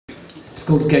It's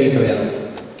called Gabriel.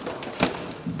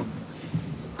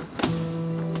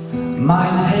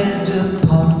 Mine head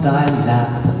upon thy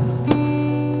lap,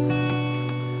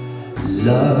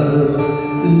 love,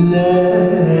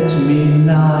 let me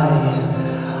lie.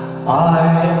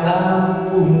 I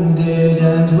am wounded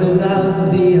and without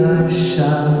thee I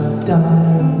shall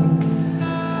die.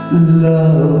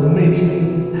 Love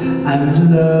me and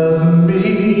love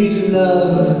me,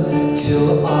 love,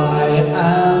 till I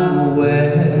am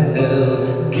well,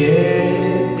 Gabriel.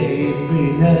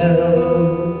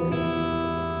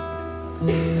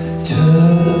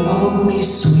 Turn on me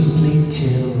sweetly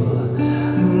till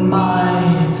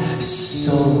my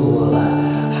soul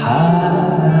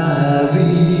have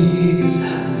ease.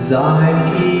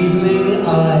 Thine evening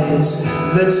eyes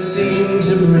that seem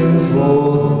to bring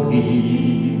forth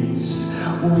peace,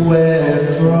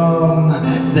 wherefrom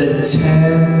the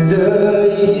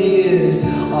tender years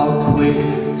are quick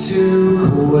to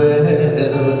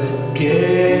quell, Gabriel.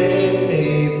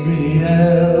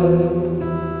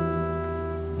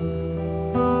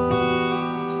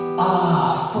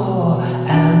 For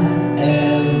an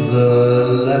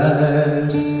everlasting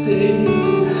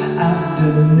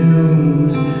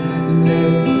afternoon,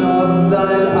 lift not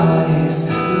thine eyes,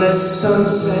 lest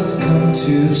sunset come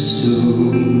too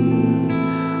soon.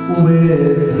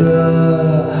 With the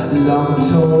long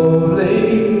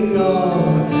tolling of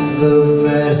the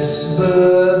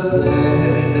vesper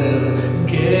bell,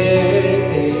 Gabriel.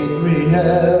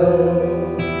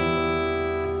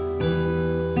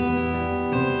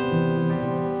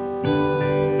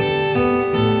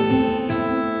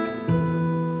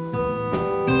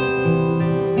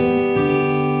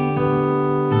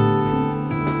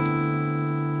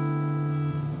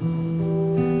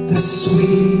 The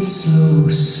sweet, slow,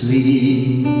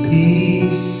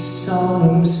 sleepy,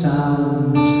 solemn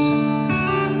sounds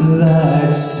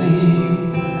that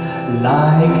seem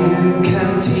like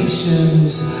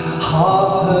incantations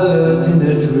half heard in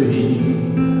a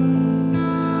dream,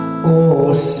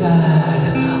 or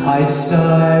sad-eyed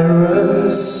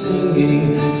sirens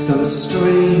singing some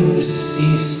strange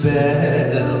sea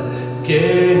spell,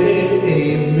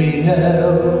 Gabriel.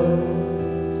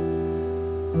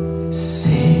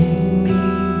 Sing me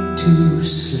to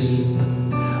sleep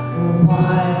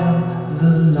while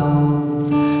the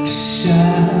long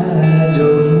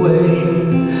shadows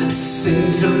wane.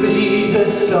 Sing to me the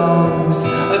songs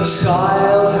of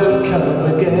childhood come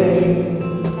again.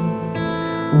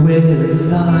 With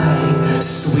thy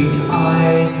sweet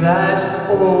eyes that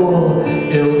all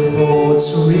ill thoughts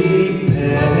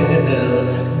repel,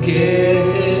 Gabriel.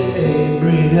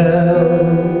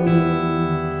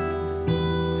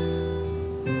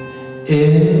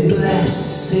 In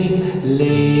blessing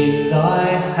lay thy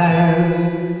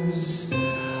hands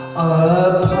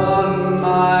upon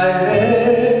my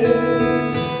head.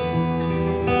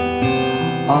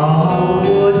 Ah,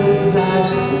 would that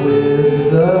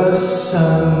with the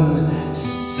sun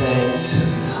set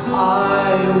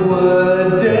I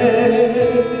were dead,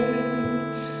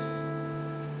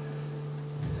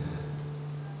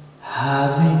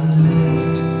 having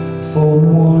lived for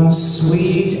one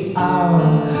sweet hour,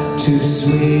 too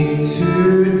sweet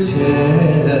to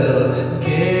tell,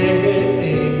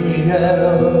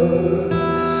 Gabriel.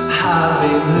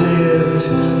 Having lived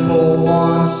for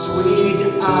one sweet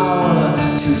hour,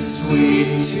 too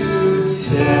sweet to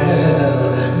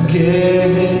tell,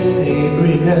 Gabriel.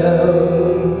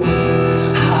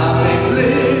 Having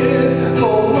lived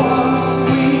for one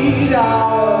sweet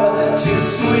hour, too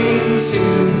sweet to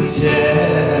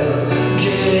tell,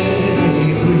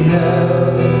 Gabriel.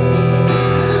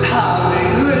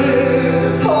 Having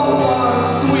lived for one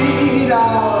sweet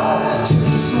hour, too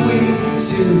sweet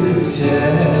to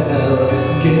tell,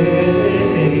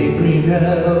 Gabriel.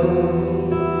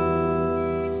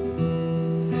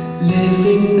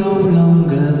 Living no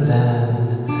longer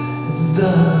than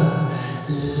the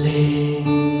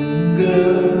lingering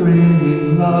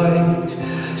light,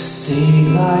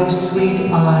 seeing thy sweet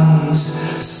eyes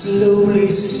slowly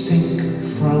sink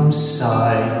from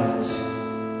sight,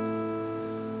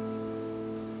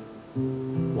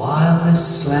 while the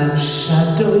slant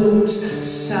shadows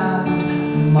sound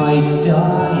my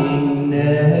dying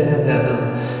knell,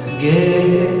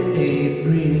 Gabriel.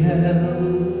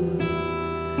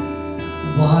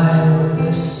 While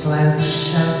the slant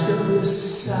shadows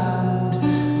sound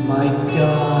my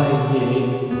dying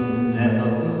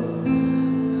knell,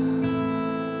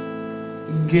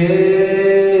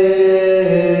 Gabriel.